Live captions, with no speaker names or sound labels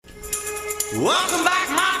Welcome back,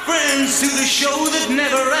 my friends, to the show that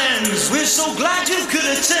never ends. We're so glad you could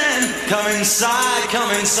attend. Come inside,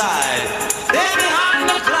 come inside. There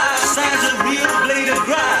behind the glass stands a real blade of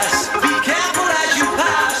grass. Be careful as you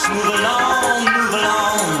pass. Move along, move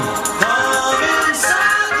along. Come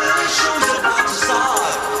inside, the show's about to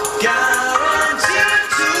start.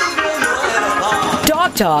 Guaranteed to blow your head apart.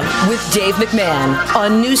 Dog Talk with Dave McMahon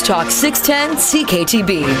on News Talk 610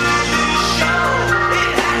 CKTB.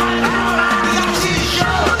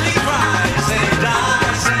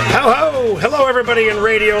 Hello everybody in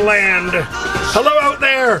Radio Land. Hello out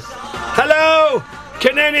there. Hello.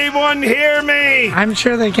 Can anyone hear me? I'm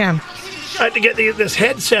sure they can. I had to get this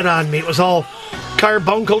headset on me. It was all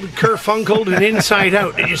carbunkled, kerfunkled, and inside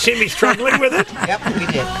out. Did you see me struggling with it? Yep, we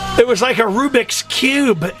did. It was like a Rubik's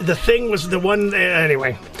Cube. The thing was the one...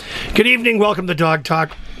 Anyway. Good evening. Welcome to Dog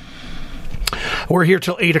Talk. We're here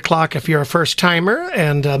till 8 o'clock if you're a first-timer,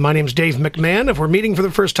 and my name's Dave McMahon. If we're meeting for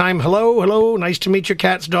the first time, hello, nice to meet you,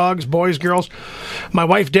 cats, dogs, boys, girls. My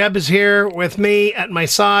wife, Deb, is here with me at my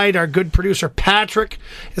side. Our good producer, Patrick,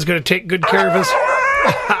 is going to take good care of us,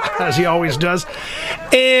 as he always does.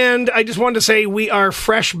 And I just wanted to say we are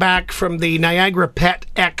fresh back from the Niagara Pet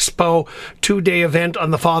Expo 2-day event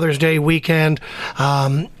on the Father's Day weekend.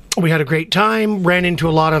 We had a great time, ran into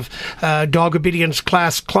a lot of dog obedience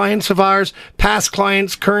class clients of ours, past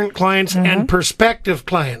clients, current clients, and prospective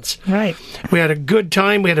clients. Right. We had a good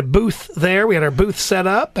time. We had a booth there. We had our booth set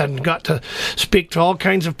up and got to speak to all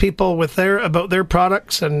kinds of people about their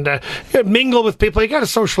products and mingle with people. You got to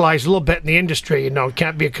socialize a little bit in the industry.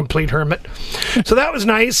 Can't be a complete hermit. So that was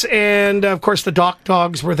nice. And, of course, the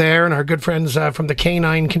dogs were there, and our good friends from the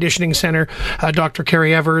Canine Conditioning Center, Dr.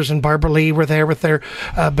 Carrie Evers and Barbara Lee were there with their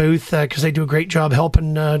booth because they do a great job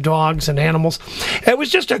helping dogs and animals. It was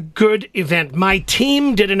just a good event. My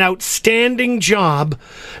team did an outstanding job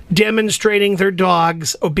demonstrating their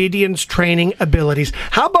dogs' obedience training abilities.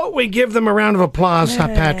 How about we give them a round of applause,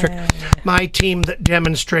 Patrick? My team that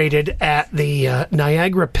demonstrated at the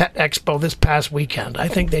Niagara Pet Expo this past weekend. I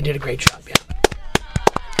think they did a great job, yeah.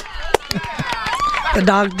 The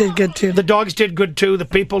dog did good too. The dogs did good too. The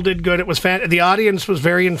people did good. It was the audience was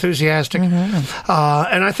very enthusiastic, and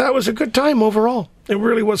I thought it was a good time overall. It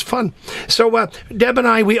really was fun. So Deb and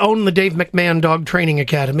I, we own the Dave McMahon Dog Training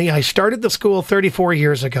Academy. I started the school 34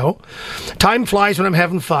 years ago. Time flies when I'm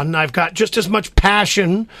having fun. I've got just as much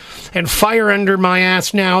passion and fire under my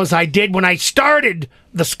ass now as I did when I started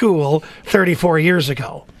the school 34 years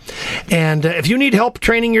ago. And if you need help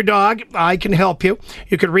training your dog, I can help you.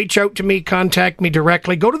 You can reach out to me, contact me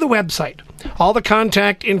directly. Go to the website. All the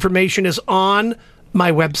contact information is on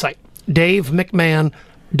my website,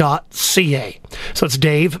 davemcmahon.ca. So it's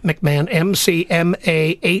Dave McMahon,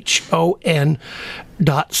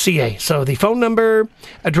 McMahon.ca. So the phone number,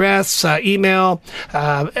 address, email,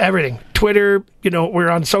 everything. Twitter,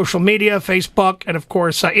 we're on social media, Facebook, and of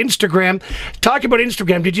course, Instagram. Talking about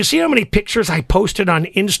Instagram, did you see how many pictures I posted on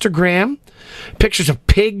Instagram? Pictures of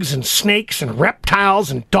pigs and snakes and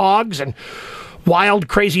reptiles and dogs and wild,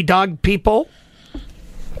 crazy dog people.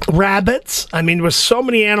 Rabbits. I mean, there was so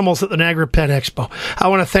many animals at the Niagara Pet Expo. I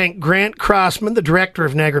want to thank Grant Crossman, the director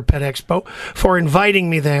of Niagara Pet Expo, for inviting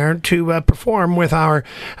me there to perform with our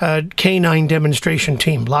canine demonstration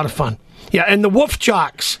team. A lot of fun. Yeah, and the Wolf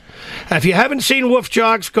Jocks. If you haven't seen Wolf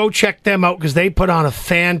Jocks, go check them out because they put on a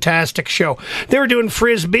fantastic show. They were doing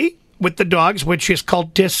Frisbee with the dogs, which is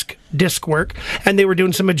called disc work, and they were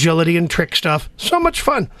doing some agility and trick stuff. So much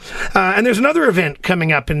fun. And there's another event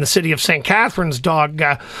coming up in the city of St. Catharines,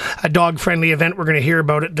 a dog-friendly event. We're going to hear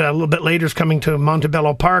about it a little bit later. It's coming to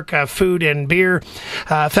Montebello Park, food and beer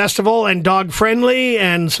festival, and dog-friendly,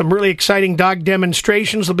 and some really exciting dog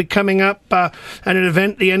demonstrations will be coming up at an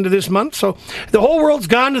event at the end of this month. So the whole world's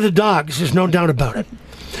gone to the dogs. There's no doubt about it.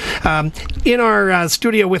 In our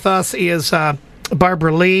studio with us is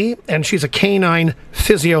Barbara Lee, and she's a canine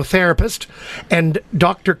physiotherapist, and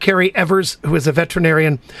Dr. Carrie Evers, who is a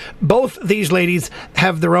veterinarian. Both these ladies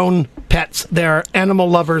have their own pets. They're animal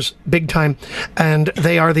lovers, big time, and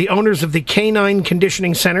they are the owners of the Canine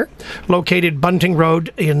Conditioning Center, located Bunting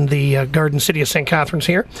Road in the Garden City of St. Catharines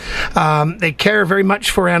here. They care very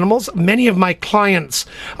much for animals. Many of my clients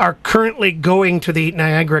are currently going to the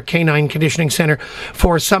Niagara Canine Conditioning Center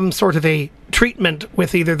for some sort of a treatment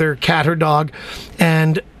with either their cat or dog,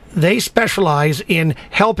 and they specialize in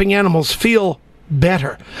helping animals feel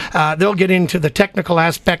better. They'll get into the technical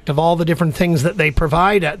aspect of all the different things that they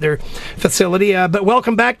provide at their facility. But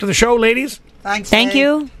welcome back to the show, ladies. Thanks. Thank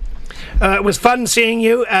you. It was fun seeing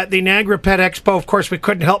you at the Niagara Pet Expo. Of course, we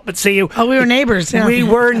couldn't help but see you. Oh, we were neighbors. Yeah. We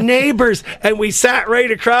were neighbors, and we sat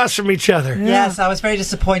right across from each other. Yes, I was very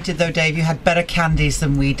disappointed, though, Dave. You had better candies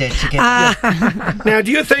than we did to give. Now,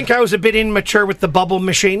 do you think I was a bit immature with the bubble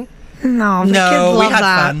machine? No, the kids No, we love had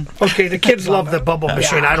that. fun. Okay, the kids love the bubble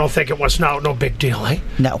machine. I don't think it was no big deal, eh?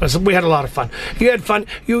 No. We had a lot of fun. You had fun.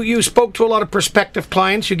 You spoke to a lot of prospective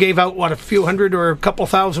clients. You gave out, a few hundred or a couple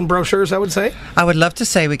thousand brochures, I would say? I would love to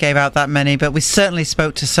say we gave out that many, but we certainly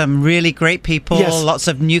spoke to some really great people, Yes. lots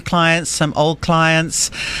of new clients, some old clients,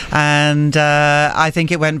 and I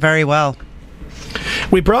think it went very well.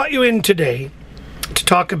 We brought you in today to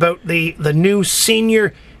talk about the new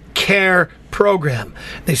senior care program,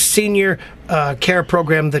 the senior care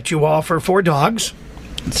program that you offer for dogs.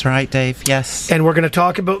 That's right, Dave, yes. And we're going to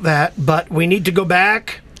talk about that, but we need to go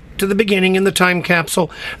back to the beginning in the time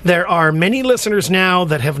capsule. There are many listeners now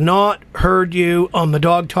that have not heard you on the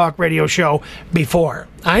Dog Talk radio show before.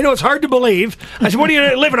 I know it's hard to believe. I said, what do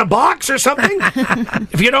you live in a box or something?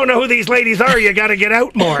 If you don't know who these ladies are, you got to get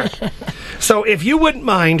out more. So if you wouldn't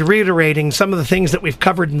mind reiterating some of the things that we've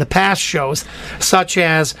covered in the past shows, such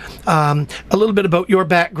as a little bit about your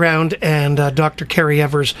background and Dr. Carrie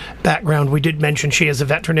Evers' background. We did mention she is a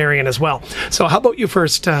veterinarian as well. So how about you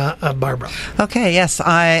first, Barbara? Okay, yes,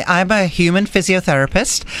 I'm a human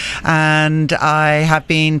physiotherapist, and I have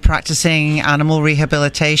been practicing animal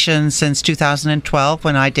rehabilitation since 2012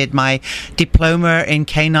 when I did my diploma in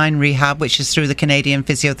canine rehab, which is through the Canadian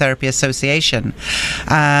Physiotherapy Association.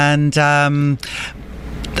 And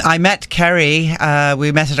I met Kerry.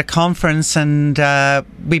 We met at a conference, and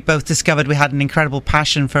we both discovered we had an incredible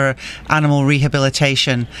passion for animal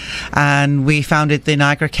rehabilitation. And we founded the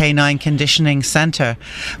Niagara Canine Conditioning Centre,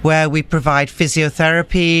 where we provide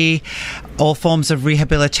physiotherapy, all forms of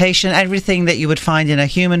rehabilitation, everything that you would find in a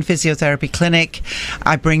human physiotherapy clinic.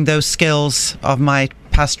 I bring those skills of my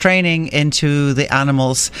past training into the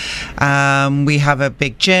animals. We have a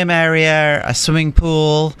big gym area, a swimming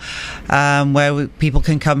pool, where people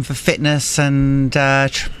can come for fitness and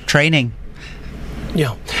training.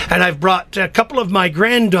 Yeah, and I've brought a couple of my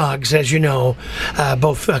grand dogs, as you know,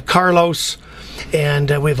 both Carlos, and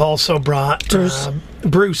we've also brought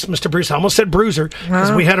Bruce, Mr. Bruce. I almost said Bruiser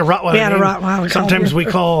because we had a Rottweiler. We had a Rottweiler. Sometimes we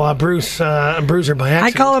call Bruce Bruiser by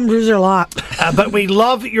accident. I call him Bruiser a lot. But we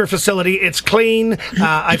love your facility. It's clean.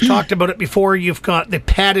 I've talked about it before. You've got the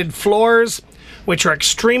padded floors, which are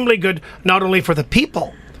extremely good, not only for the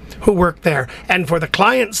people who work there and for the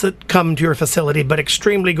clients that come to your facility, but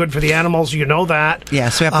extremely good for the animals. You know that.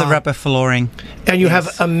 Yes, we have the rubber flooring. And you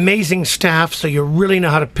have amazing staff, so you really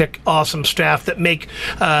know how to pick awesome staff that make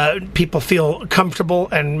people feel comfortable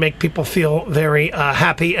and make people feel very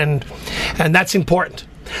happy, and that's important.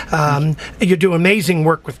 You do amazing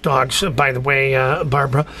work with dogs, by the way,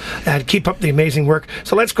 Barbara, and keep up the amazing work.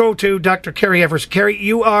 So let's go to Dr. Carrie Evers. Carrie,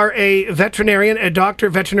 you are a veterinarian, a doctor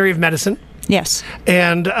of veterinary medicine. Yes.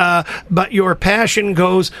 And but your passion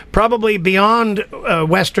goes probably beyond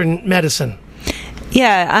Western medicine.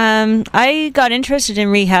 Yeah, I got interested in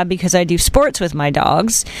rehab because I do sports with my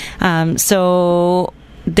dogs. So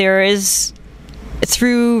there is,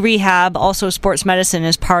 through rehab, also sports medicine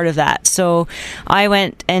is part of that. So I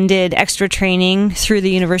went and did extra training through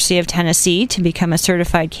the University of Tennessee to become a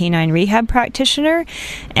certified canine rehab practitioner.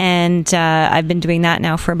 And I've been doing that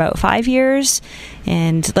now for about 5 years.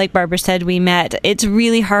 And like Barbara said, we met. It's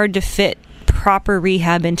really hard to fit proper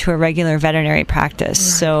rehab into a regular veterinary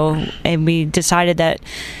practice. So, and we decided that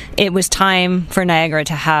it was time for Niagara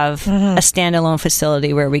to have a standalone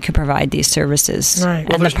facility where we could provide these services. Right.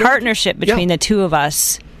 And the partnership between the two of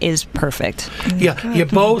us is perfect. Yeah, you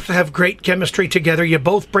both have great chemistry together. You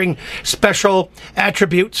both bring special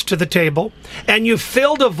attributes to the table, and you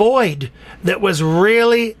filled a void that was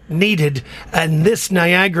really needed in this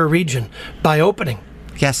Niagara region by opening.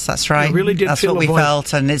 Yes, that's right. You really did That's feel what we a void.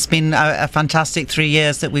 felt, and it's been a fantastic 3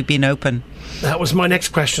 years that we've been open. That was my next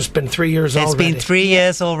question. It's been 3 years It's already. been 3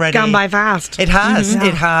 years already. Gone by fast. It has, Yeah.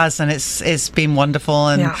 it has, and it's been wonderful.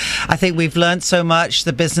 And Yeah. I think we've learned so much.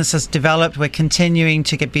 The business has developed. We're continuing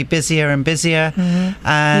to be busier and busier.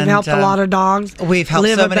 And We've helped a lot of dogs. We've helped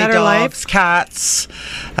live so a many better dogs, life. cats.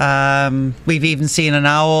 We've even seen an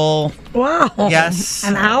owl. Wow. Yes.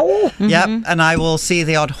 An owl? Yep, and I will see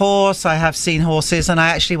the odd horse. I have seen horses, and I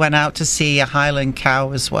actually went out to see a Highland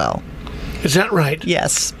cow as well. Is that right?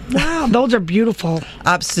 Yes, Wow, those are beautiful.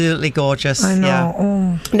 absolutely gorgeous. I know. Yeah.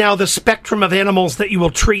 Oh. Now, the spectrum of animals that you will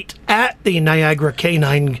treat at the Niagara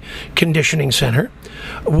Canine Conditioning Center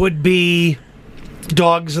would be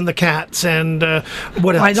dogs and the cats and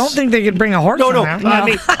what else? I don't think they could bring a horse No. in there. I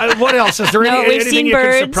mean, what else? Is there No, we've anything seen you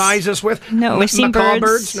birds. can surprise us with? No, we've seen Macaw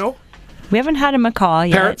birds. No? We haven't had a macaw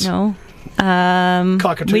yet. Parrots? No.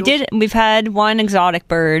 Cockatoos? We've had one exotic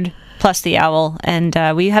bird plus the owl, and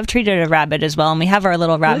we have treated a rabbit as well, and we have our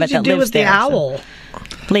little What rabbit did you that do lives with the there. owl?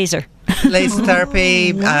 Laser. Laser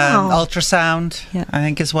therapy, Wow. ultrasound, Yeah. I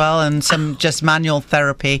think as well, and some just manual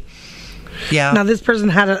therapy. Yeah. Now this person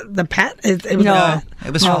had the pet. It was No,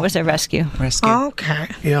 it was no, from- it was a rescue. rescue. okay.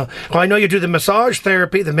 Yeah. Well, I know you do the massage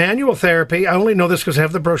therapy, the manual therapy. I only know this because I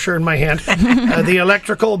have the brochure in my hand. The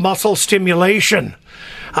electrical muscle stimulation.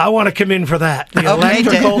 I want to come in for that. The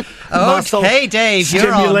electrical Dave. muscle Okay, Dave,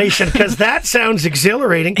 you're on. stimulation, because that sounds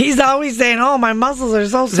exhilarating. He's always saying, "Oh, my muscles are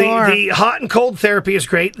so sore." The hot and cold therapy is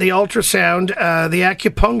great. The ultrasound, the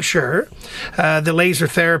acupuncture, the laser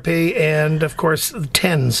therapy, and of course the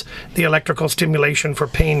TENS, the electrical stimulation for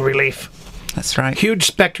pain relief. That's right. Huge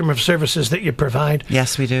spectrum of services that you provide.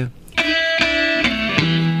 Yes, we do.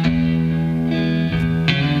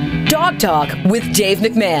 Dog Talk with Dave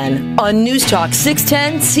McMahon on News Talk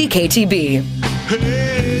 610 CKTB.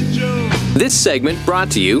 This segment brought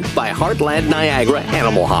to you by Heartland Niagara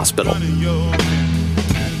Animal Hospital.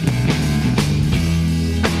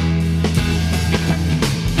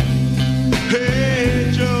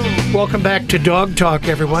 Welcome back to Dog Talk,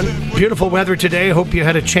 everyone. Beautiful weather today. Hope you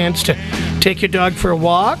had a chance to take your dog for a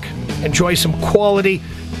walk, enjoy some quality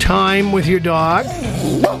time with your dog.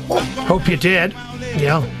 Hope you did.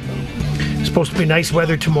 Yeah. Supposed to be nice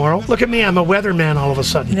weather tomorrow. Look at me, I'm a weatherman all of a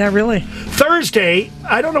sudden. Yeah, really. Thursday,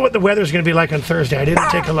 I don't know what the weather's going to be like on Thursday. I didn't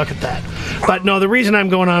take a look at that. But no, the reason I'm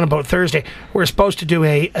going on about Thursday, we're supposed to do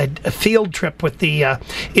a field trip with the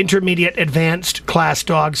intermediate advanced class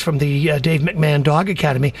dogs from the Dave McMahon Dog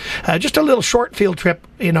Academy. Just a little short field trip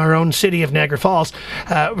in our own city of Niagara Falls.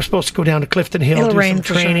 We're supposed to go down to Clifton Hill, It'll do rain some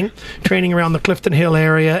for training, training around the Clifton Hill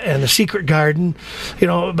area and the Secret Garden. You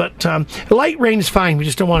know, but light rain is fine. We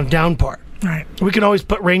just don't want a downpour. Right. We can always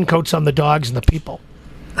put raincoats on the dogs and the people.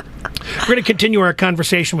 We're going to continue our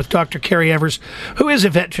conversation with Dr. Carrie Evers, who is a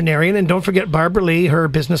veterinarian, and don't forget Barbara Lee, her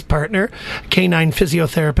business partner, canine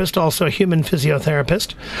physiotherapist, also a human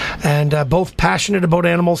physiotherapist, and both passionate about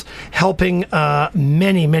animals, helping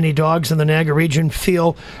many, many dogs in the Niagara region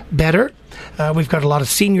feel better. We've got a lot of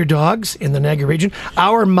senior dogs in the Niagara region.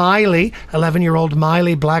 Our Miley, 11-year-old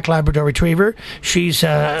Miley Black Labrador Retriever, she's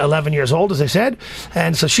 11 years old, as I said,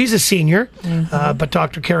 and so she's a senior. But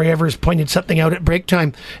Dr. Carrie Evers pointed something out at break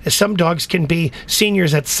time. Some dogs can be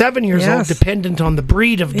seniors at 7 years old, Yes. dependent on the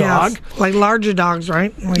breed of dog. Yes. Like larger dogs,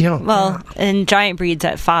 right? Like, Yeah. Well, and giant breeds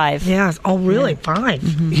at 5. Yes. Oh, really?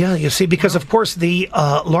 5. Yeah, you see, because of course the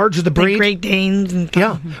larger the Like breed, Great Danes and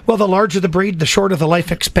yeah, well, the larger the breed, the shorter the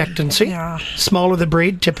life expectancy. Yeah. Smaller the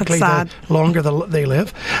breed, typically the That's longer they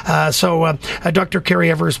live. So Dr.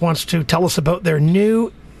 Carrie Evers wants to tell us about their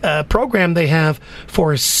new program they have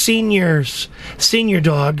for senior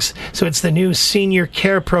dogs. So it's the new senior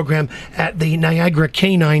care program at the Niagara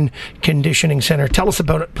Canine Conditioning Center. Tell us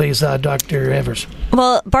about it, please, Dr. Evers.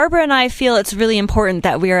 Well, Barbara and I feel it's really important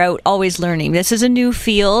that we are out always learning. This is a new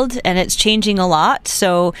field and it's changing a lot.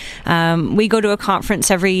 So we go to a conference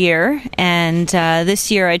every year, and this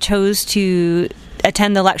year I chose to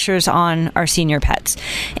attend the lectures on our senior pets.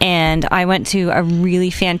 And I went to a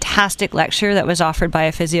really fantastic lecture that was offered by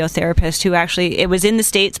a physiotherapist who actually, it was in the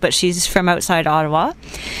States, but she's from outside Ottawa.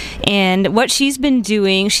 And what she's been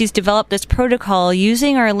doing, she's developed this protocol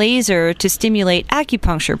using our laser to stimulate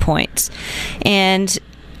acupuncture points. And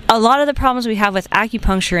a lot of the problems we have with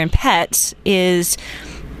acupuncture in pets is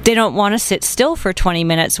they don't want to sit still for 20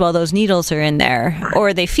 minutes while those needles are in there,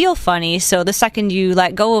 or they feel funny, so the second you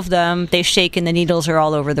let go of them, they shake and the needles are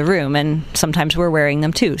all over the room, and sometimes we're wearing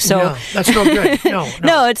them too. So No, that's no good. No.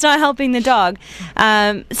 no, it's not helping the dog.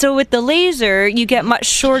 So with the laser, you get much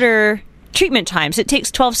shorter treatment times. It takes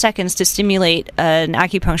 12 seconds to stimulate an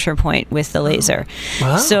acupuncture point with the laser.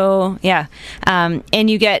 Wow. So yeah, and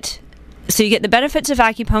you get the benefits of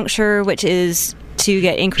acupuncture, which is to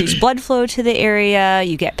get increased blood flow to the area,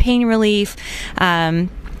 you get pain relief,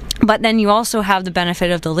 but then you also have the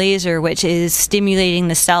benefit of the laser, which is stimulating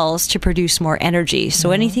the cells to produce more energy.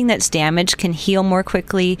 So anything that's damaged can heal more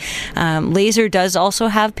quickly. Laser does also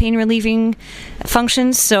have pain relieving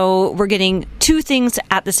functions, so we're getting two things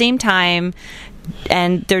at the same time,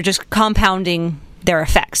 and they're just compounding their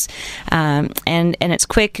effects. And it's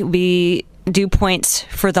quick. We do points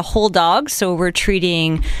for the whole dog, so we're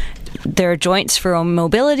treating their joints for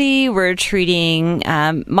mobility, we're treating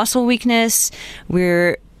muscle weakness,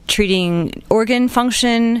 we're treating organ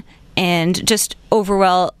function, and just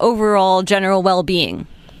overall general well-being.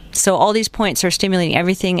 So all these points are stimulating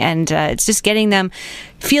everything, and it's just getting them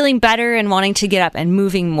feeling better and wanting to get up and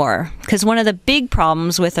moving more. because one of the big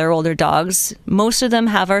problems with our older dogs, most of them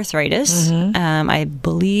have arthritis. I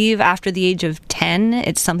believe after the age of 10,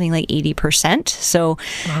 it's something like 80%. So,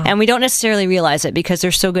 and we don't necessarily realize it because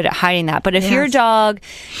they're so good at hiding that. But if your dog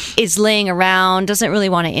is laying around, doesn't really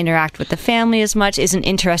want to interact with the family as much, isn't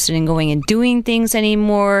interested in going and doing things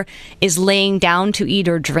anymore, is laying down to eat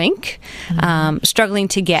or drink, struggling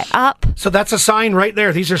to get up. So that's a sign right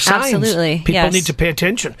there. These are signs. Absolutely. People need to pay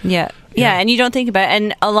attention. Yeah, and you don't think about it.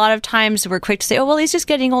 And a lot of times we're quick to say, oh, well, he's just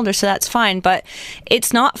getting older, so that's fine. But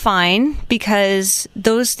it's not fine because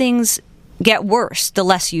those things get worse the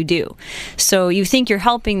less you do. So you think you're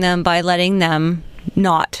helping them by letting them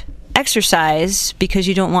not exercise because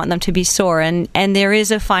you don't want them to be sore. And there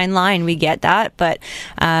is a fine line. We get that. But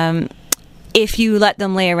if you let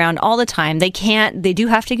them lay around all the time, they do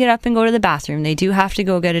have to get up and go to the bathroom. They do have to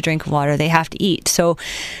go get a drink of water. They have to eat. So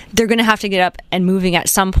they're going to have to get up and moving at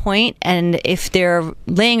some point. And if they're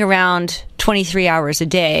laying around 23 hours a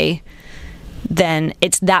day, then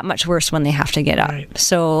it's that much worse when they have to get up. Right.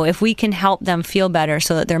 So if we can help them feel better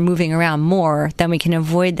so that they're moving around more, then we can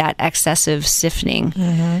avoid that excessive stiffening.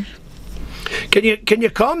 Can you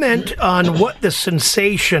comment on what the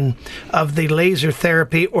sensation of the laser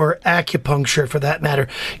therapy or acupuncture, for that matter?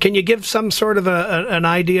 Can you give some sort of an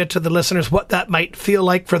idea to the listeners what that might feel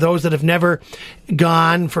like for those that have never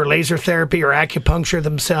gone for laser therapy or acupuncture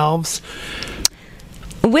themselves?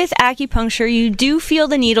 With acupuncture, you do feel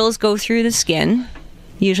the needles go through the skin.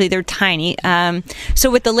 Usually they're tiny.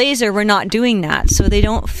 So with the laser, we're not doing that. So they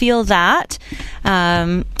don't feel that.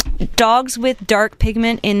 Dogs with dark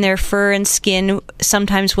pigment in their fur and skin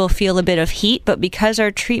sometimes will feel a bit of heat, but because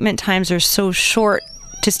our treatment times are so short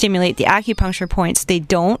to stimulate the acupuncture points, they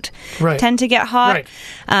don't tend to get hot.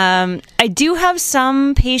 I do have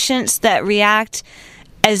some patients that react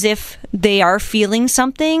as if they are feeling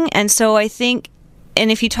something, and so I think,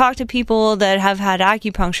 and if you talk to people that have had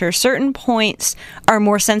acupuncture, certain points are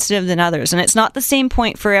more sensitive than others. And it's not the same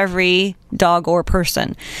point for every dog or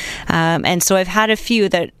person. And so I've had a few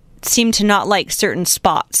that seem to not like certain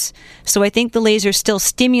spots. So I think the laser still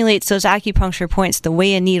stimulates those acupuncture points the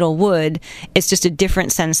way a needle would. It's just a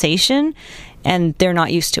different sensation, and they're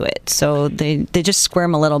not used to it. So they just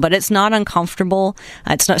squirm a little, but it's not uncomfortable.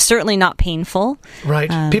 It's certainly not painful.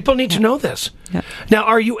 Right. People need to know this. Yeah. Now,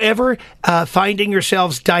 are you ever finding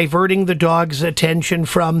yourselves diverting the dog's attention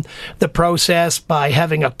from the process by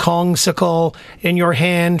having a Kongsicle in your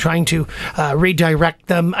hand, trying to redirect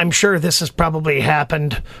them? I'm sure this has probably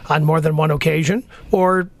happened on more than one occasion,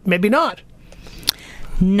 or maybe not.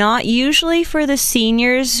 Not usually for the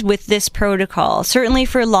seniors with this protocol. Certainly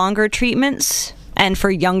for longer treatments and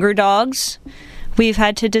for younger dogs, we've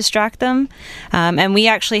had to distract them. And we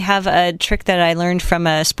actually have a trick that I learned from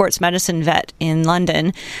a sports medicine vet in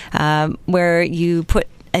London, where you put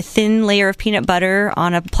a thin layer of peanut butter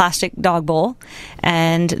on a plastic dog bowl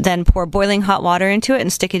and then pour boiling hot water into it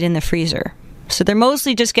and stick it in the freezer. So they're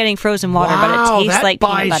mostly just getting frozen water, but it tastes like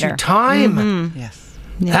peanut butter. That buys you time. Yes.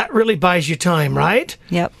 Yeah. That really buys you time, right?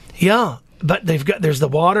 Yep. Yeah. But there's the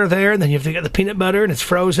water there, and then you have to get the peanut butter, and it's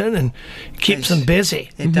frozen, and keeps them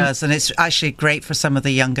busy. It does, and it's actually great for some of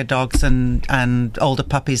the younger dogs and older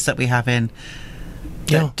puppies that we have in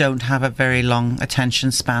that don't have a very long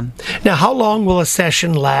attention span. Now, how long will a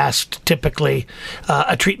session last, typically,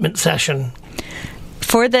 a treatment session?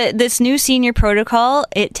 For this new senior protocol,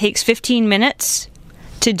 it takes 15 minutes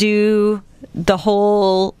to do the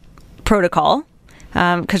whole protocol.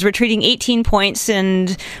 Because we're treating 18 points,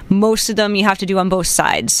 and most of them you have to do on both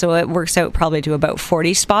sides. So it works out probably to about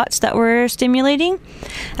 40 spots that we're stimulating.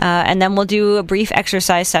 And then we'll do a brief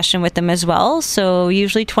exercise session with them as well. So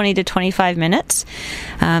usually 20 to 25 minutes.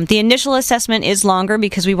 The initial assessment is longer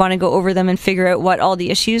because we want to go over them and figure out what all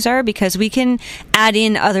the issues are, because we can add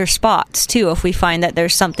in other spots too if we find that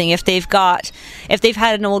there's something. If they've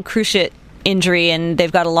had an old cruciate injury and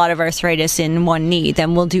they've got a lot of arthritis in one knee,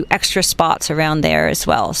 then we'll do extra spots around there as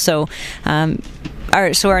well. So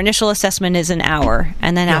our initial assessment is an hour,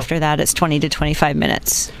 and then after that it's 20 to 25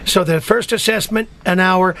 minutes. So the first assessment, an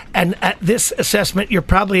hour, and at this assessment you're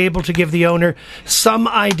probably able to give the owner some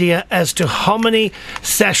idea as to how many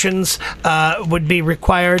sessions would be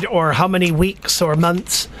required, or how many weeks or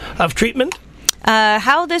months of treatment?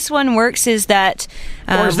 How this one works is that...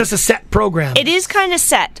 or is this a set program? It is kind of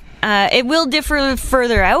set. It will differ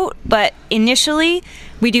further out, but initially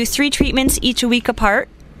we do 3 treatments each a week apart,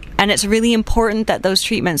 and it's really important that those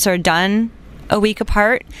treatments are done a week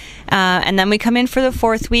apart. And then we come in for the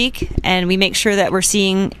 4th week and we make sure that we're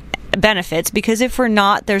seeing benefits, because if we're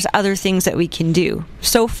not, there's other things that we can do.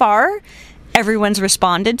 So far, everyone's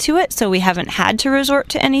responded to it, so we haven't had to resort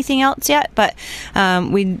to anything else yet. But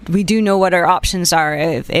we do know what our options are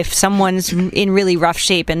if someone's in really rough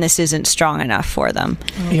shape and this isn't strong enough for them.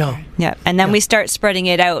 Yeah, and then we start spreading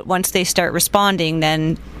it out. Once they start responding,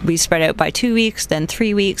 then we spread out by 2 weeks, then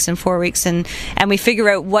 3 weeks, and 4 weeks, and we figure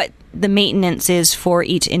out what the maintenance is for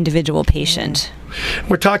each individual patient.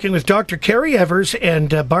 We're talking with Dr. Carrie Evers and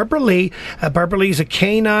Barbara Lee. Barbara Lee is a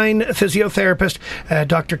canine physiotherapist.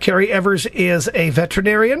 Dr. Carrie Evers is a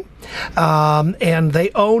veterinarian, and they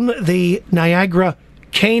own the Niagara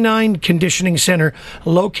Canine Conditioning Center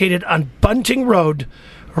located on Bunting Road,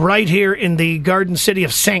 right here in the Garden City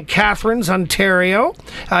of St. Catharines, Ontario.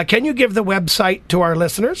 Can you give the website to our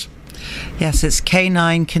listeners? Yes, it's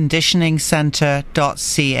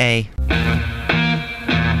canineconditioningcentre.ca.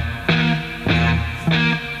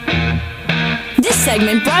 This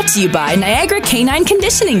segment brought to you by Niagara Canine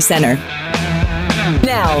Conditioning Center.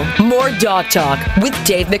 Now, more Dog Talk with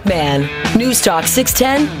Dave McMahon. News Talk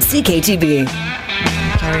 610 CKTB.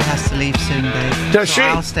 Carrie has to leave soon, Dave. Does so she?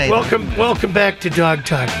 I'll stay. Welcome back to Dog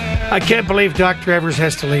Talk. I can't believe Dr. Evers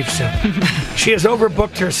has to leave soon. She has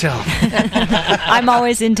overbooked herself. I'm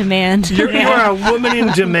always in demand. You are a woman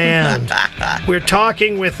in demand. We're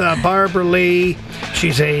talking with Barbara Lee.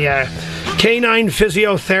 She's a canine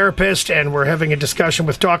physiotherapist, and we're having a discussion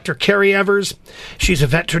with Dr. Carrie Evers. She's a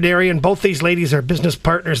veterinarian. Both these ladies are business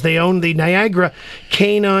partners. They own the Niagara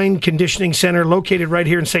Canine Conditioning Center located right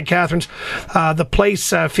here in St. Catharines. The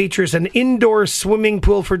place features an indoor swimming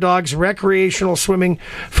pool for dogs, recreational swimming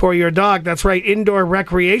for your dog. That's right, indoor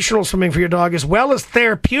recreational swimming for your dog, as well as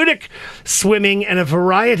therapeutic swimming and a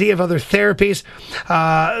variety of other therapies.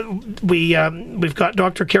 We've got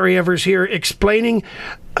Dr. Carrie Evers here explaining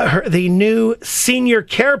the new senior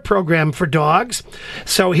care program for dogs.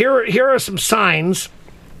 So here are some signs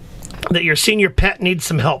that your senior pet needs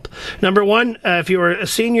some help. Number one, if your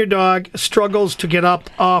senior dog struggles to get up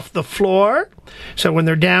off the floor, so when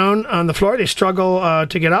they're down on the floor, they struggle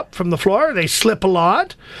to get up from the floor. They slip a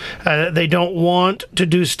lot. They don't want to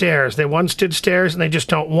do stairs. They once did stairs and they just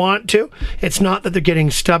don't want to. It's not that they're getting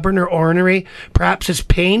stubborn or ornery. Perhaps it's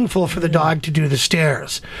painful for the dog to do the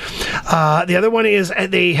stairs. The other one is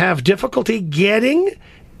they have difficulty getting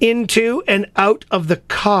into and out of the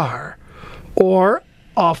car or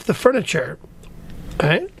off the furniture.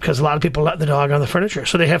 Right? Because a lot of people let the dog on the furniture.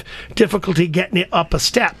 So they have difficulty getting it up a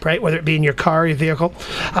step, right? Whether it be in your car or your vehicle.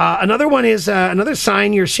 Another one is another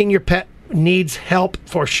sign your senior pet needs help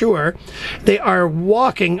for sure. They are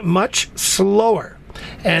walking much slower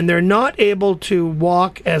and they're not able to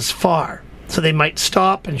walk as far. So they might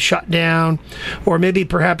stop and shut down, or maybe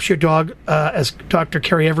perhaps your dog, as Dr.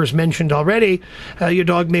 Carrie Evers mentioned already, your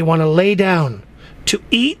dog may want to lay down to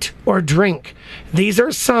eat or drink. These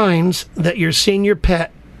are signs that your senior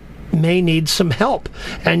pet may need some help.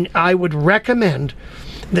 And I would recommend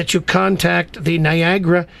that you contact the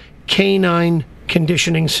Niagara Canine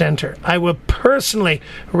Conditioning Center. I would personally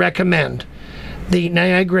recommend the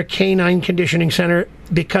Niagara Canine Conditioning Center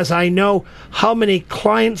because I know how many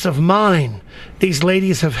clients of mine these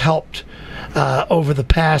ladies have helped over the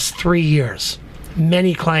past 3 years.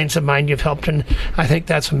 Many clients of mine you've helped, and I think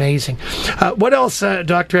that's amazing. What else,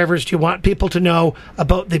 Dr. Evers, do you want people to know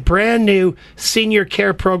about the brand new senior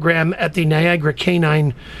care program at the Niagara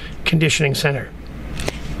Canine Conditioning Center?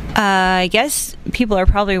 I guess people are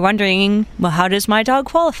probably wondering, well, how does my dog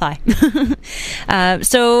qualify?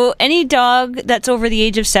 So any dog that's over the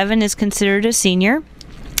age of 7 is considered a senior.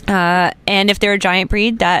 And if they're a giant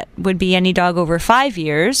breed, that would be any dog over 5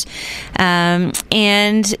 years.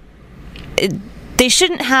 They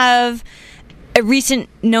shouldn't have a recent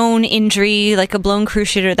known injury like a blown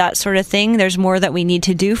cruciate or that sort of thing. There's more that we need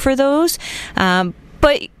to do for those.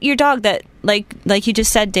 But your dog that, like you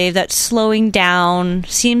just said, Dave, that's slowing down,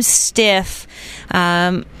 seems stiff,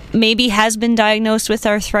 maybe has been diagnosed with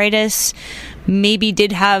arthritis, maybe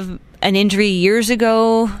did have an injury years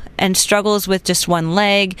ago and struggles with just one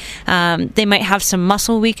leg. They might have some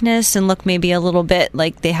muscle weakness and look maybe a little bit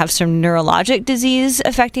like they have some neurologic disease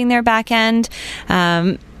affecting their back end.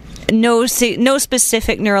 No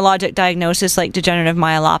specific neurologic diagnosis like degenerative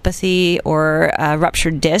myelopathy or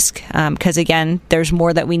ruptured disc, because again, there's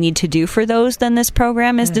more that we need to do for those than this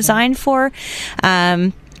program is designed for.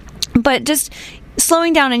 But just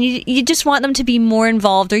slowing down, and you just want them to be more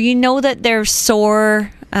involved, or you know that they're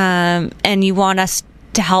sore, and you want us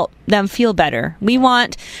to help them feel better. We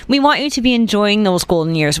want you to be enjoying those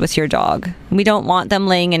golden years with your dog. We don't want them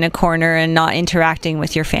laying in a corner and not interacting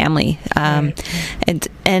with your family.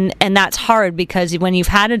 And that's hard because when you've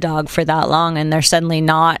had a dog for that long and they're suddenly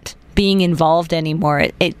not being involved anymore.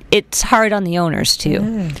 It's hard on the owners too.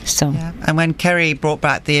 So Yeah. And when Kerry brought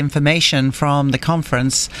back the information from the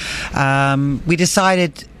conference, we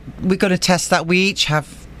decided we're going to test that. We each have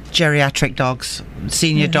geriatric dogs,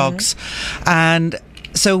 senior dogs, and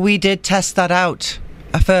so we did test that out.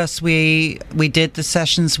 First, we did the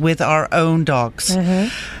sessions with our own dogs,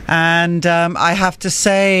 and I have to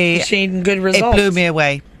say, Seeing good results. it blew me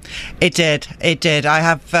away. It did. I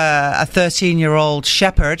have a 13-year-old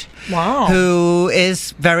shepherd Wow. who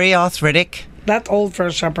is very arthritic. That's old for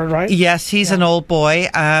a shepherd, right? Yes, he's an old boy.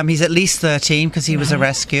 He's at least 13 because he was a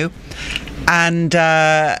rescue. And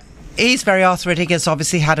he's very arthritic. He's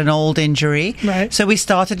obviously had an old injury. Right. So we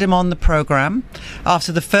started him on the program.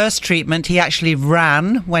 After the first treatment, he actually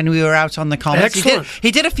ran when we were out on the commons. Excellent.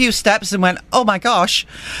 He did a few steps and went, oh my gosh.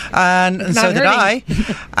 And so did I.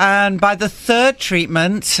 And by the third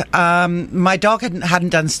treatment, my dog hadn't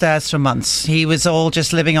done stairs for months. He was all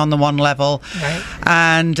just living on the one level. Right.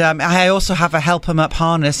 And I also have a help him up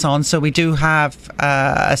harness on, so we do have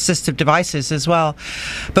assistive devices as well.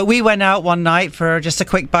 But we went out one night for just a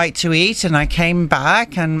quick bite to eat, and I came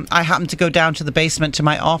back, and I happened to go down to the basement to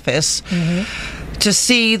my office to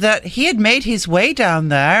see that he had made his way down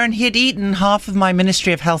there, and he had eaten half of my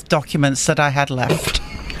Ministry of Health documents that I had left.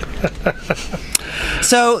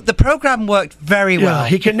 So the program worked very well. Yeah,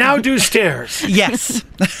 he can now do stairs. Yes.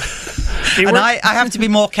 He And worked- I have to be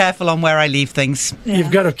more careful on where I leave things.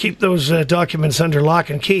 You've got to keep those documents under lock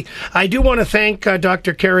and key. I do want to thank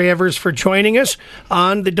Dr. Kerry Evers for joining us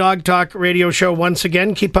on the Dog Talk radio show once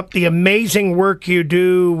again. Keep up the amazing work you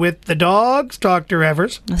do with the dogs, Dr.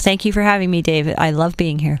 Evers. well, thank you for having me, David. I love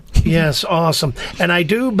being here. Yes, awesome. And I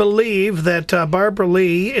do believe that Barbara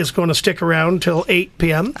Lee is going to stick around till 8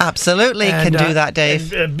 p.m. Absolutely, And, can do that,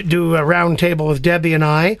 Dave. Do a round table with Debbie and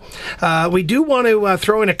I. We do want to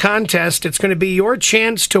throw in a contest. It's going to be your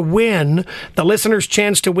chance to win, the listener's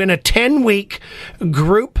chance to win a 10-week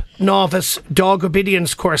group novice dog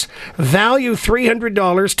obedience course. Value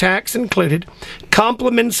 $300, tax included.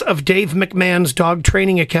 Compliments of Dave McMahon's Dog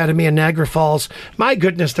Training Academy in Niagara Falls. My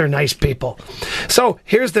goodness, they're nice people. So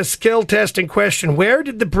here's the skill testing question. Where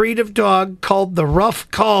did the breed of dog called the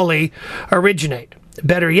Rough Collie originate?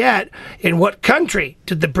 Better yet, in what country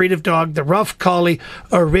did the breed of dog, the Rough Collie,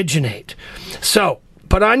 originate? So,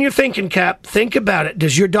 put on your thinking cap. Think about it.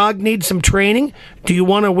 Does your dog need some training? Do you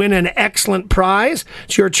want to win an excellent prize?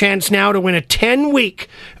 It's your chance now to win a 10-week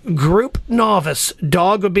group novice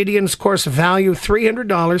dog obedience course, value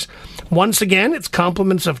 $300. Once again, it's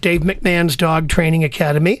compliments of Dave McMahon's Dog Training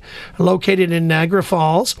Academy, located in Niagara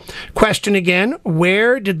Falls. Question again,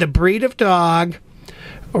 where did the breed of dog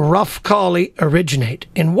Rough Collie originate?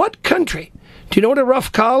 In what country? Do you know what a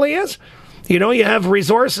Rough Collie is? You know, you have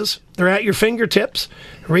resources. They're at your fingertips.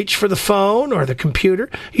 Reach for the phone or the computer.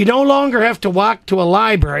 You no longer have to walk to a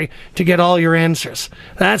library to get all your answers.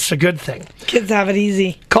 That's a good thing. Kids have it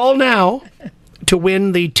easy. Call now to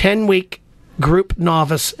win the 10-week group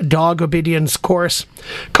novice dog obedience course.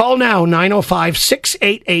 Call now,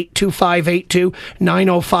 905-688-2582,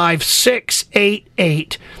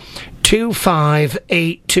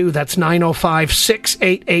 905-688-2582. That's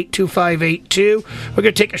 905-688-2582. We're going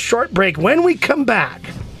to take a short break. When we come back,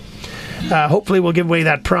 hopefully we'll give away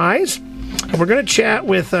that prize. And we're going to chat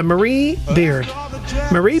with Marie Beard.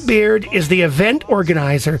 Marie Beard is the event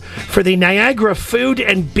organizer for the Niagara Food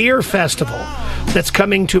and Beer Festival that's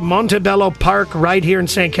coming to Montebello Park right here in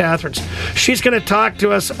St. Catharines. She's going to talk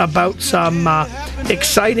to us about some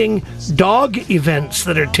exciting dog events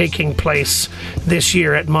that are taking place this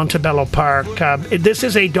year at Montebello Park. This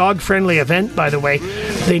is a dog-friendly event, by the way.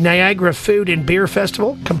 The Niagara Food and Beer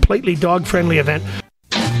Festival, completely dog-friendly event.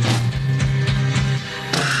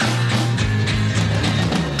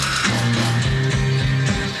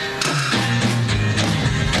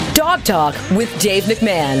 Dog Talk with Dave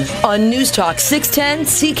McMahon on News Talk 610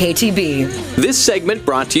 CKTB. This segment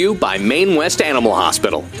brought to you by Maine West Animal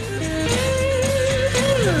Hospital.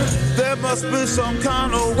 There must be some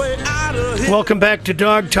kind of way out of here. Welcome back to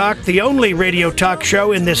Dog Talk, the only radio talk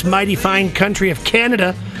show in this mighty fine country of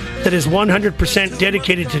Canada that is 100%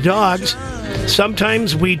 dedicated to dogs.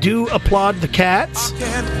 Sometimes we do applaud the cats.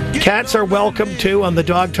 Cats are welcome too on the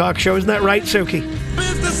Dog Talk show. Isn't that right, Suki?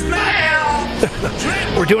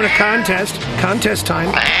 We're doing a contest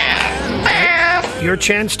time. Your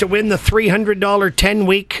chance to win the $300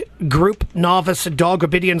 10-week group novice dog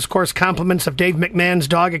obedience course, compliments of Dave McMahon's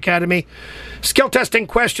Dog Academy. Skill testing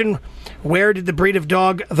question, where did the breed of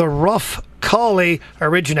dog, the Rough Collie,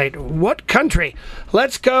 originate? What country?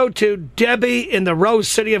 Let's go to Debbie in the Rose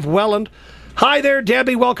City of Welland. Hi there,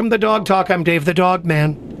 Debbie. Welcome to Dog Talk. I'm Dave the Dog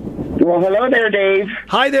Man. Well, hello there, Dave.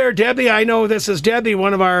 Hi there, Debbie. I know this is Debbie,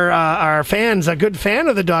 one of our fans, a good fan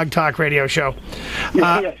of the Dog Talk radio show.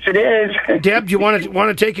 Yes, it is. Deb, do you want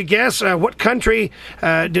to take a guess? What country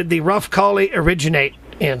did the Rough Collie originate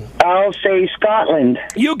in? I'll say Scotland.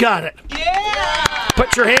 You got it. Yeah!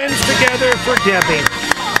 Put your hands together for Debbie.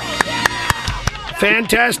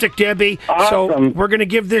 Fantastic, Debbie. Awesome. So we're going to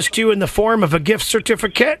give this to you in the form of a gift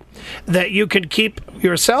certificate that you can keep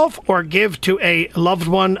yourself or give to a loved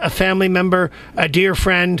one, a family member, a dear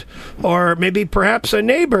friend, or maybe perhaps a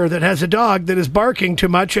neighbor that has a dog that is barking too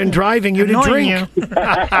much and driving you to drink.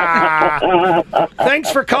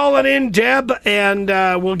 Thanks for calling in, Deb, and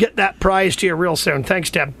we'll get that prize to you real soon.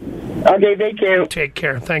 Thanks, Deb. Okay, thank you. Take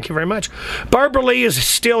care. Thank you very much. Barbara Lee is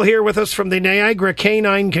still here with us from the Niagara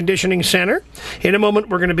Canine Conditioning Center. In a moment,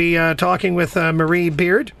 we're going to be talking with Marie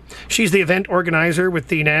Beard. She's the event organizer with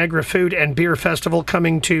the Niagara Food and Beer Festival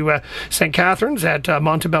coming to St. Catharines at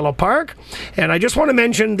Montebello Park. And I just want to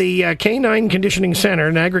mention the Canine Conditioning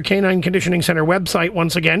Center, Niagara Canine Conditioning Center website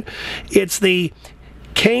once again. It's the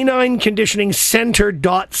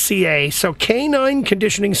canineconditioningcenter.ca. So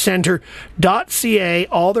canineconditioningcenter.ca.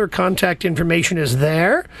 All their contact information is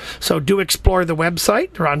there. So do explore the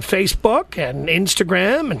website. They're on Facebook and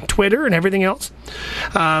Instagram and Twitter and everything else.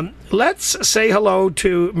 Let's say hello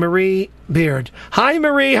to Marie Beard. Hi,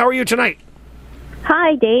 Marie. How are you tonight?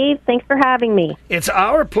 Hi, Dave. Thanks for having me. It's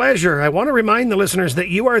our pleasure. I want to remind the listeners that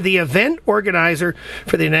you are the event organizer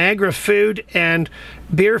for the Niagara Food and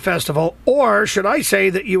Beer Festival, or should I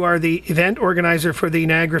say that you are the event organizer for the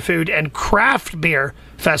Niagara Food and Craft Beer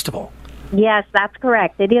Festival? Yes, that's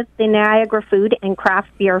correct. It is the Niagara Food and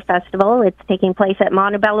Craft Beer Festival. It's taking place at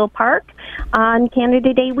Montebello Park on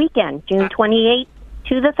Canada Day weekend, June 28th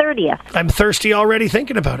to the 30th. I'm thirsty already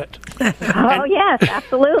thinking about it. Yes,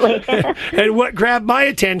 absolutely. And what grabbed my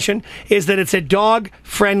attention is that it's a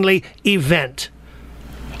dog-friendly event.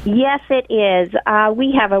 Yes, it is.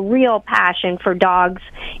 We have a real passion for dogs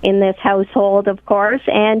in this household, of course,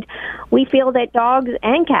 and we feel that dogs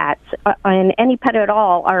and cats and any pet at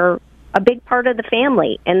all are a big part of the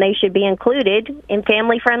family, and they should be included in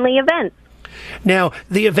family-friendly events. Now,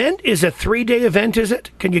 the event is a 3-day event, is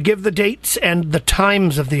it? Can you give the dates and the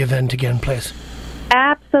times of the event again, please?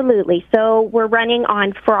 Absolutely. So we're running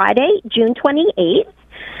on Friday, June 28th.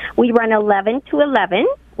 We run 11 to 11.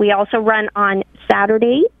 We also run on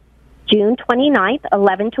Saturday, June 29th,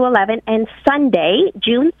 11 to 11. And Sunday,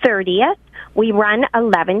 June 30th, we run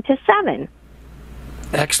 11 to 7.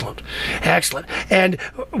 Excellent. Excellent. And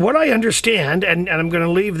what I understand, and I'm going to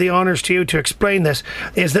leave the honors to you to explain this,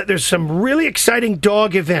 is that there's some really exciting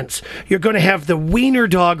dog events. You're going to have the wiener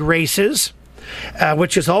dog races,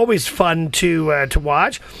 which is always fun to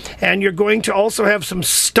watch. And you're going to also have some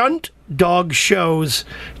stunt dog shows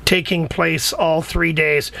taking place all 3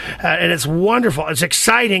 days. And it's wonderful. It's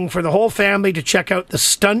exciting for the whole family to check out the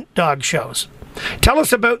stunt dog shows. Tell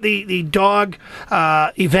us about the dog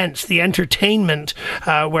events, the entertainment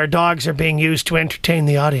where dogs are being used to entertain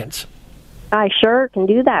the audience. I sure can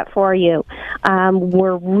do that for you.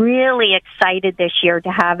 We're really excited this year to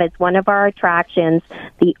have as one of our attractions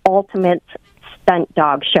the Ultimate Stunt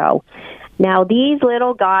Dog Show. Now, these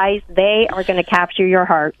little guys, they are going to capture your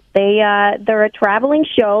heart. They're a traveling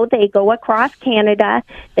show. They go across Canada.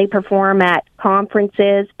 They perform at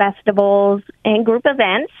conferences, festivals, and group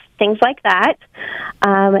events, things like that.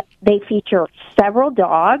 They feature several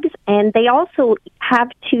dogs, and they also have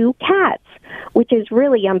 2 cats, which is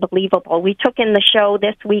really unbelievable. We took in the show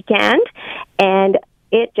this weekend, and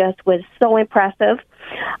it just was so impressive.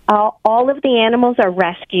 All of the animals are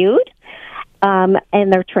rescued,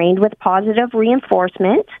 and they're trained with positive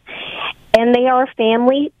reinforcement, and they are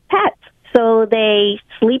family pets. So they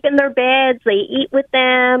sleep in their beds, they eat with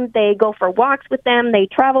them, they go for walks with them, they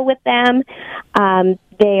travel with them.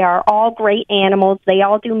 They are all great animals. They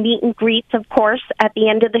all do meet and greets, of course, at the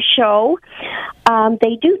end of the show.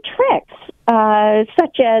 They do tricks,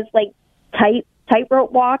 such as like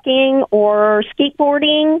tightrope walking or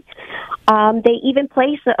skateboarding. They even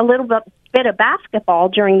place a little bit of basketball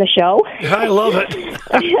during the show. I love it.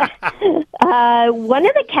 One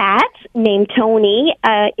of the cats, named Tony,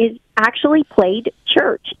 is actually played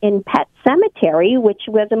Church in Pet Sematary, which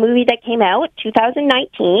was a movie that came out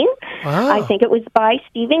 2019. Wow. I think it was by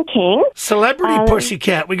Stephen King. Celebrity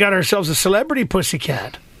pussycat. We got ourselves a celebrity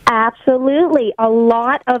pussycat. Absolutely. A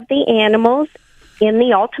lot of the animals in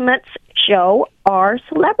the Ultimates show are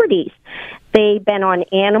celebrities. They've been on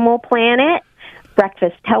Animal Planet,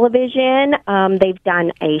 Breakfast Television. They've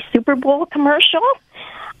done a Super Bowl commercial.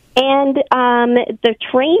 And the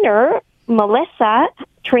trainer, Melissa,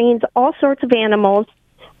 trains all sorts of animals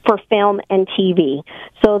for film and TV.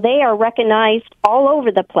 So they are recognized all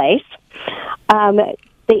over the place.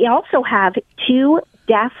 They also have 2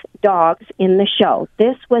 deaf dogs in the show.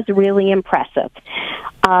 This was really impressive.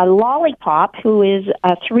 Lollipop, who is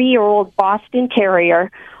a 3-year-old Boston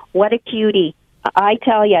Terrier, what a cutie. I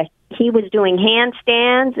tell you, he was doing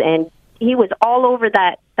handstands and he was all over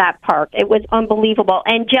that park. It was unbelievable.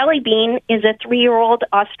 And Jellybean is a 3-year-old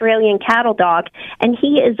Australian cattle dog, and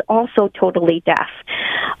he is also totally deaf.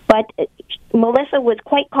 But Melissa was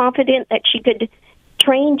quite confident that she could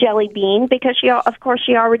train Jellybean because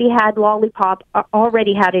she already had Lollipop,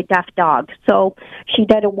 already had a deaf dog. So she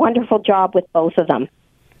did a wonderful job with both of them.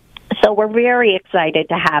 So we're very excited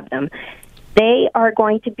to have them. They are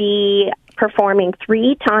going to be performing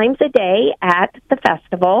 3 times a day at the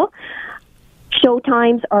festival.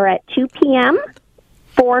 Showtimes are at 2 p.m.,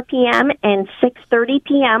 4 p.m., and 6:30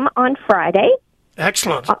 p.m. on Friday.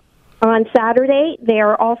 Excellent. On Saturday, they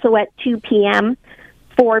are also at 2 p.m.,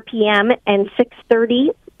 4 p.m., and 6:30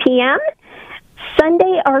 p.m.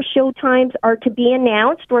 Sunday, our showtimes are to be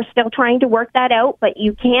announced. We're still trying to work that out, but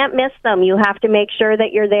you can't miss them. You have to make sure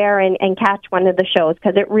that you're there and catch one of the shows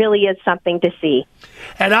because it really is something to see.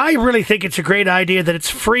 And I really think it's a great idea that it's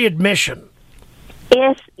free admission.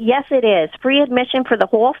 Yes, it is. Free admission for the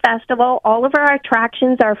whole festival. All of our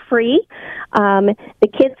attractions are free. The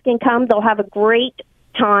kids can come. They'll have a great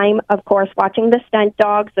time, of course, watching the stunt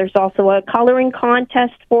dogs. There's also a coloring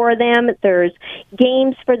contest for them. There's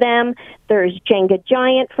games for them. There's Jenga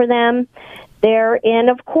Giant for them. And,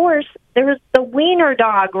 of course, there's the Wiener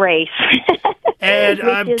Dog race. And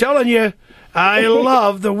I'm telling you, I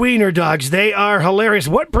love the Wiener Dogs. They are hilarious.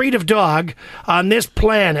 What breed of dog on this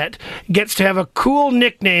planet gets to have a cool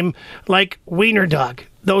nickname like Wiener Dog?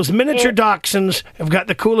 Those miniature dachshunds have got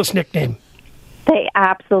the coolest nickname. They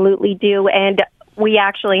absolutely do. And we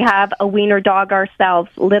actually have a Wiener Dog ourselves,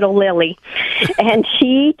 Little Lily. And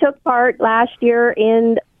she took part last year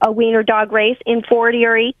in a Wiener Dog race in Fort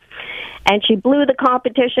Erie. And she blew the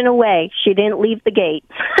competition away. She didn't leave the gate.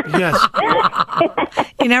 Yes.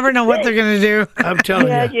 You never know what they're going to do. I'm telling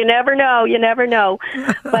you. You never know. You never know.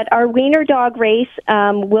 But our Wiener Dog race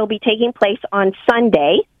will be taking place on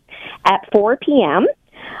Sunday at 4 p.m.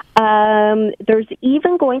 There's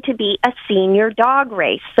even going to be a senior dog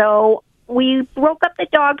race. So we broke up the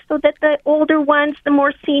dogs so that the older ones, the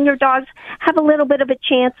more senior dogs, have a little bit of a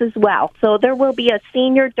chance as well. So there will be a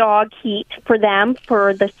senior dog heat for them,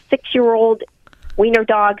 for the 6-year-old Wiener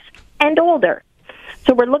dogs and older.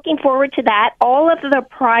 So we're looking forward to that. All of the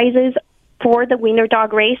prizes for the Wiener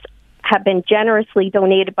Dog race have been generously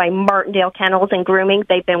donated by Martindale Kennels and Grooming.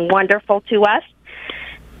 They've been wonderful to us.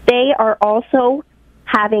 They are also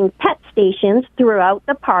having pet stations throughout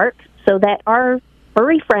the park so that our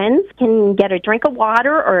furry friends can get a drink of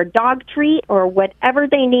water or a dog treat or whatever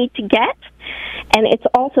they need to get. And it's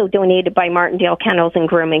also donated by Martindale Kennels and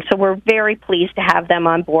Grooming, so we're very pleased to have them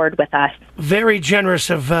on board with us. Very generous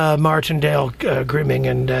of Martindale Grooming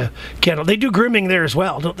and Kennel. They do grooming there as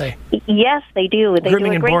well, don't they? Yes, they do. They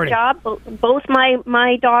Grooming do a and great boarding. job. Both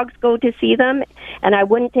my dogs go to see them, and I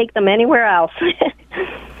wouldn't take them anywhere else.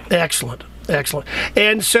 Excellent. Excellent.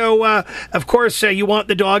 And so, of course, you want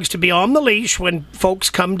the dogs to be on the leash when folks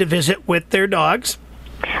come to visit with their dogs?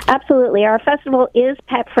 Absolutely. Our festival is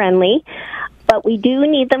pet-friendly, but we do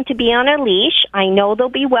need them to be on a leash. I know they'll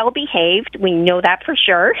be well-behaved. We know that for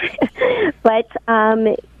sure. But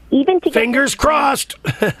even to Fingers crossed!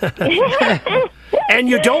 And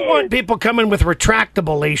you don't want people coming with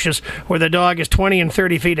retractable leashes where the dog is 20 and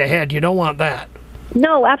 30 feet ahead. You don't want that.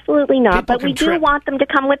 No, absolutely not. People But we can do trip. want them to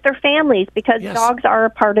come with their families because Yes. dogs are a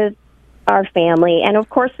part of our family. And, of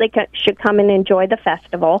course, they should come and enjoy the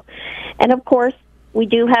festival. And, of course, we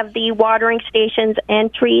do have the watering stations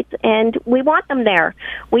and treats, and we want them there.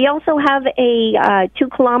 We also have a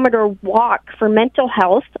 2-kilometer walk for mental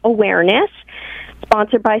health awareness,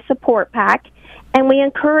 sponsored by Support Pack. And we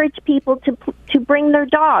encourage people to bring their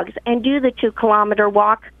dogs and do the 2-kilometer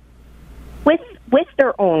walk with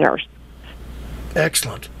their owners.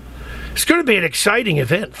 Excellent. It's going to be an exciting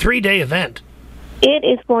event, 3-day event. It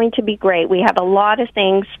is going to be great. We have a lot of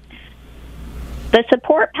things. The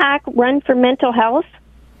Support Pack Run for Mental Health,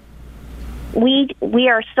 we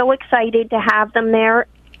are so excited to have them there.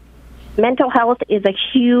 Mental health is a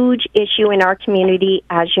huge issue in our community,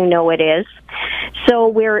 as you know it is. So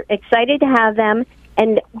we're excited to have them,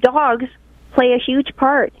 and dogs play a huge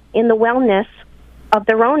part in the wellness of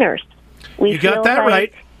their owners. You got that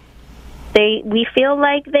right. We feel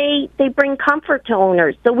like they bring comfort to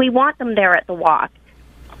owners, so we want them there at the walk.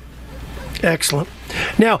 Excellent.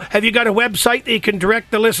 Now, have you got a website that you can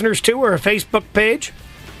direct the listeners to or a Facebook page?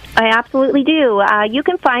 I absolutely do. You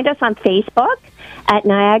can find us on Facebook at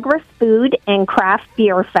Niagara Food and Craft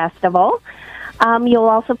Beer Festival. You'll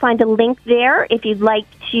also find a link there if you'd like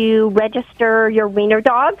to register your wiener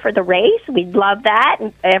dog for the race. We'd love that.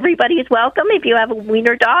 And everybody is welcome if you have a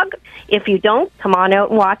wiener dog. If you don't, come on out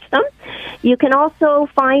and watch them. You can also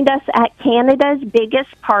find us at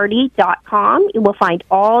canadasbiggestparty.com. You will find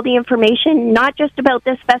all the information, not just about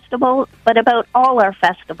this festival, but about all our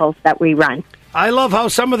festivals that we run. I love how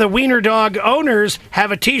some of the wiener dog owners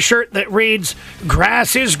have a T-shirt that reads,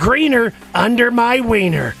 "Grass is greener under my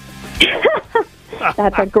wiener."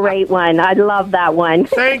 That's a great one. I love that one.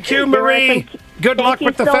 Thank you, Marie. Good luck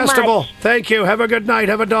with the festival. Thank you. Have a good night.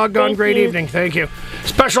 Have a doggone great evening. Thank you.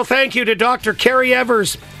 Special thank you to Dr. Carrie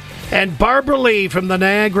Evers and Barbara Lee from the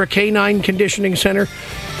Niagara Canine Conditioning Center.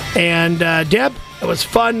 And Deb, it was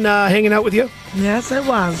fun hanging out with you. Yes, it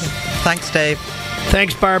was. Thanks, Dave.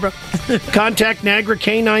 Thanks, Barbara. Contact Niagara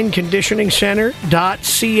Canine Conditioning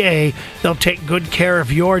Center.ca. They'll take good care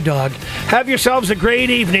of your dog. Have yourselves a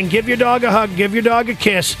great evening. Give your dog a hug. Give your dog a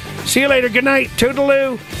kiss. See you later. Good night.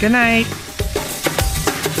 Toodaloo. Good night.